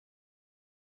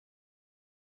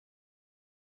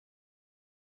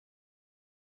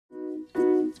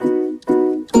Hi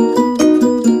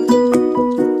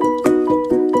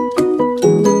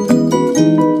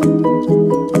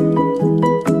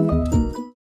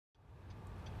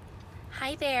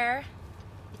there.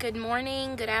 Good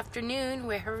morning, good afternoon,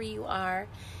 wherever you are.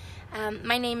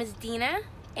 My name is Dina,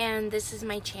 and this is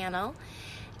my channel.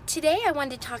 Today I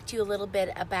wanted to talk to you a little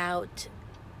bit about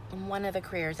one of the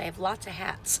careers. I have lots of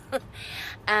hats.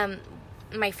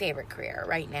 My favorite career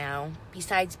right now,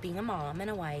 besides being a mom and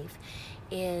a wife,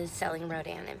 is selling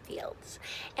Rodan and Fields.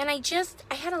 And I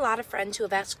had a lot of friends who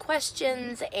have asked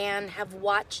questions and have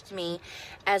watched me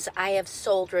as I have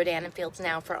sold Rodan and Fields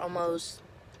now for almost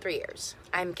 3 years.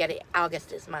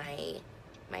 August is my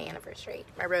anniversary,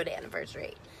 my road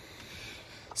anniversary.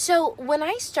 So when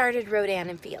I started Rodan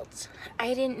and Fields,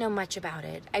 I didn't know much about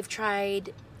it. I've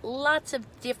tried lots of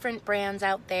different brands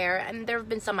out there, and there have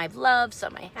been some I've loved,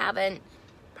 some I haven't,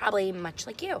 probably much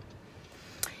like you.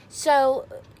 So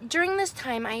during this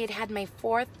time, I had my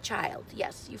 4th child.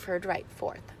 Yes, you've heard right,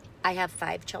 4th. I have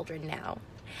 5 children now.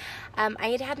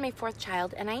 I had my 4th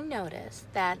child, and I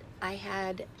noticed that I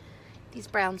had these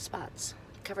brown spots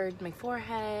covered my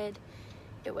forehead.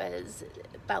 It was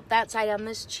about that side on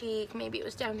this cheek. Maybe it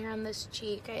was down here on this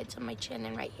cheek. I had some on my chin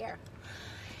and right here.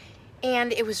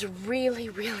 And it was really,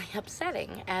 really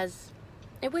upsetting, as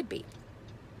it would be.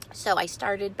 So I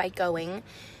started by going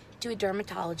to a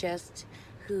dermatologist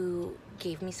who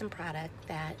gave me some product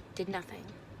that did nothing.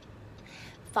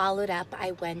 Followed up,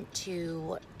 I went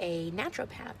to a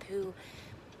naturopath who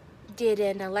did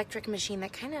an electric machine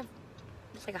that kind of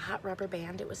was like a hot rubber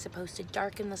band. It was supposed to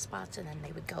darken the spots and then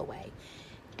they would go away.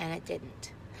 And it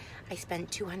didn't. I spent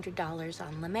 $200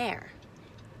 on La Mer.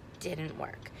 Didn't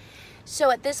work. So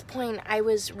at this point, I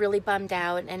was really bummed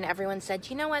out, and everyone said,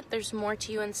 you know what, there's more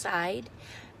to you inside,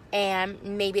 and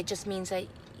maybe it just means that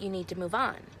you need to move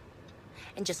on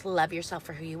and just love yourself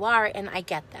for who you are, and I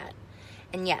get that.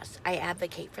 And yes, I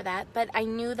advocate for that, but I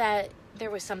knew that there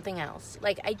was something else.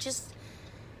 Like, I just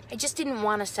didn't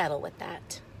want to settle with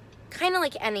that. Kind of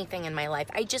like anything in my life.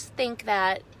 I just think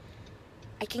that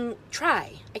I can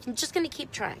try. I'm just going to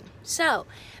keep trying. So,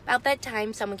 about that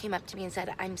time, someone came up to me and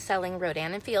said, I'm selling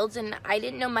Rodan and Fields, and I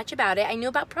didn't know much about it. I knew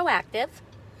about Proactive,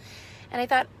 and I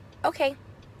thought, okay,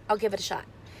 I'll give it a shot.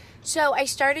 So, I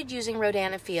started using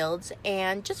Rodan and Fields,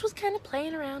 and just was kind of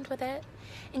playing around with it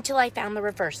until I found the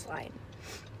reverse line.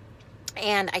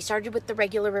 And I started with the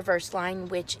regular reverse line,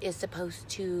 which is supposed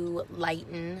to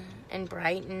lighten and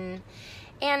brighten,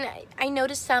 and I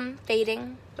noticed some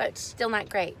fading, but still not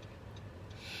great.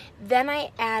 Then I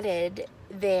added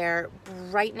their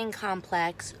brightening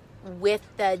complex with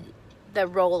the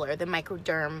roller, the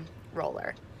microderm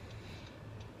roller.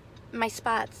 My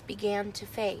spots began to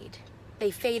fade.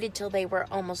 They faded till they were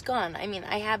almost gone. I mean,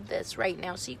 I have this right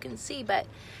now so you can see, but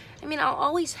I mean, I'll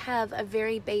always have a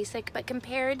very basic, but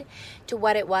compared to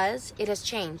what it was, it has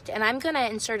changed. And I'm going to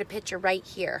insert a picture right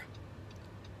here.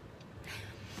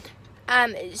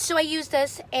 So I used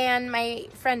this, and my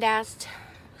friend asked,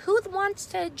 who wants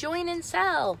to join and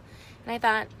sell? And I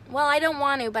thought, well, I don't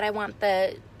want to, but I want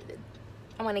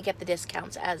to get the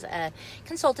discounts as a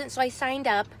consultant. So I signed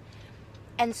up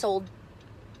and sold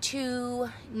 2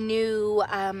 new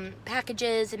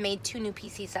packages and made 2 new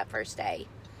PCs that first day.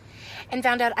 And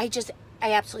found out I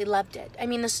absolutely loved it. I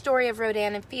mean, the story of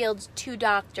Rodan and Fields, 2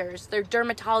 doctors, they're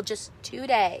dermatologists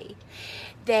today.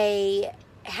 They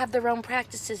have their own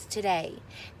practices today.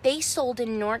 They sold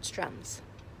in Nordstrom's.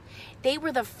 They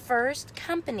were the first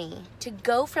company to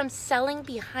go from selling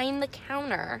behind the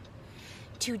counter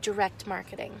to direct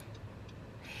marketing.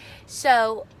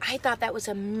 So I thought that was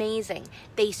amazing.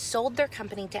 They sold their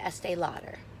company to Estee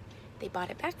Lauder. They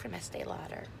bought it back from Estee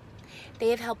Lauder. They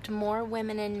have helped more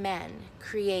women and men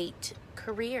create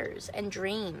careers and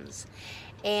dreams.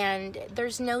 And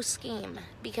there's no scheme,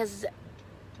 because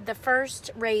the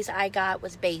first raise I got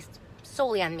was based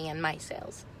solely on me and my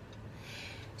sales.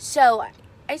 So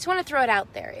I just want to throw it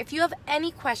out there. If you have any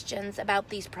questions about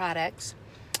these products,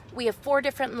 we have 4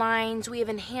 different lines. We have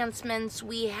enhancements.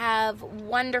 We have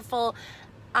wonderful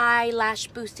eyelash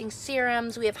boosting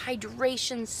serums. We have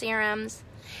hydration serums.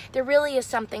 There really is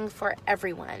something for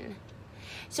everyone.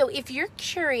 So if you're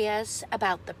curious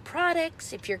about the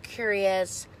products, if you're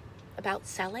curious about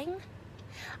selling,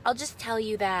 I'll just tell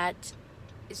you that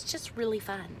it's just really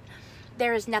fun.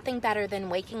 There is nothing better than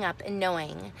waking up and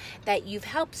knowing that you've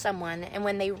helped someone, and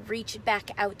when they reach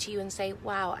back out to you and say,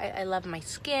 wow, I love my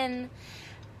skin,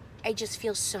 I just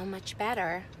feel so much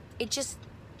better. It's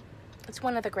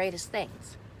one of the greatest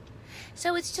things.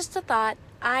 So it's just a thought.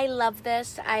 I love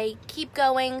this. I keep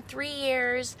going. 3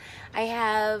 years. I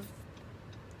have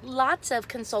lots of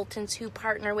consultants who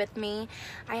partner with me.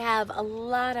 I have a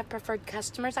lot of preferred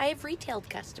customers. I have retailed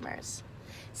customers.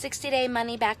 60-day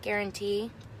money-back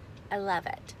guarantee. I love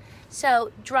it.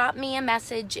 So drop me a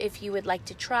message if you would like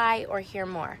to try or hear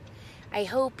more. I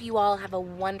hope you all have a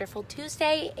wonderful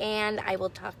Tuesday, and I will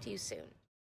talk to you soon.